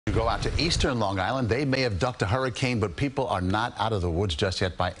To go out to eastern Long Island, they may have ducked a hurricane, but people are not out of the woods just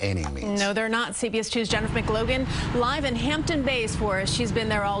yet by any means. No, they're not. CBS 2's Jennifer McLogan live in Hampton Bays for us. She's been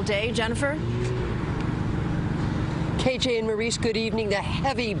there all day. Jennifer? KJ and Maurice, good evening. The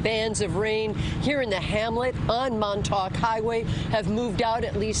heavy bands of rain here in the hamlet on Montauk Highway have moved out,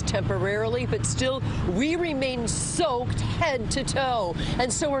 at least temporarily, but still we remain soaked head to toe.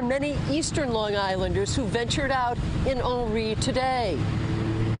 And so are many eastern Long Islanders who ventured out in Henri today.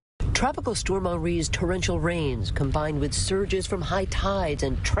 Tropical Storm Henri's torrential rains, combined with surges from high tides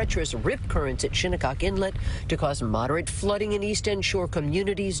and treacherous rip currents at Shinnecock Inlet, to cause moderate flooding in East End Shore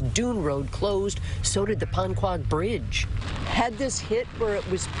communities. Dune Road closed, so did the Ponquag Bridge. Had this hit where it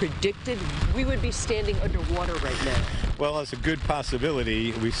was predicted, we would be standing underwater right now. Well, it's a good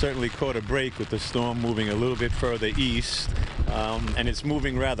possibility. We certainly caught a break with the storm moving a little bit further east, and it's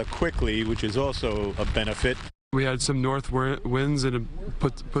moving rather quickly, which is also a benefit. We had some north winds and it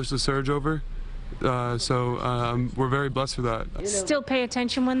pushed the surge over, so we're very blessed for that. Still pay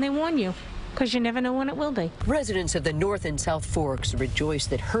attention when they warn you, because you never know when it will be. Residents of the North and South Forks rejoice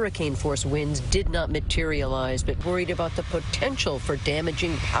that hurricane-force winds did not materialize, but worried about the potential for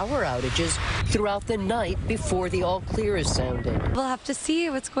damaging power outages throughout the night before the all-clear is sounded. We'll have to see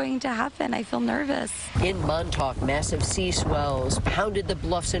what's going to happen. I feel nervous. In Montauk, massive sea swells pounded the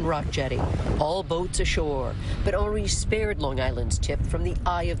bluffs and rock jetty. All boats ashore. But Henri spared Long Island's tip from the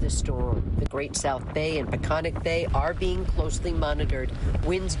eye of the storm. The Great South Bay and Peconic Bay are being closely monitored.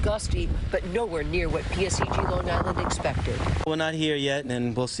 Winds gusty, but nowhere near what PSEG Long Island expected. We're not here yet,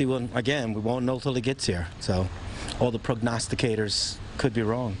 and we'll see when, again, we won't know till it gets here. So all the prognosticators could be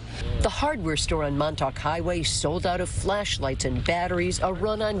wrong. The hardware store on Montauk Highway sold out of flashlights and batteries, a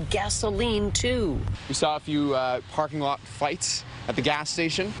run on gasoline, too. We saw a few parking lot fights at the gas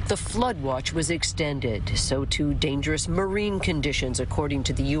station. The flood watch was extended, so too dangerous marine conditions, according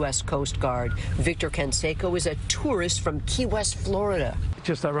to the U.S. Coast Guard. Victor Canseco is a tourist from Key West, Florida. It's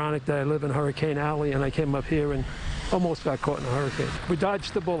just ironic that I live in Hurricane Alley and I came up here and almost got caught in a hurricane. We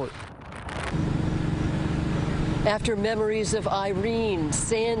dodged the bullet. After memories of Irene,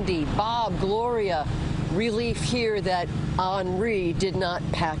 Sandy, Bob, Gloria, relief here that Henri did not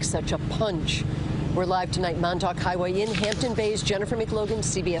pack such a punch. We're live tonight, Montauk Highway in Hampton Bays. Jennifer McLogan,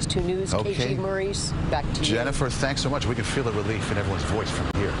 CBS 2 News. Okay. KG Maurice, back to you. Jennifer, thanks so much. We can feel the relief in everyone's voice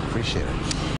from here. Appreciate it.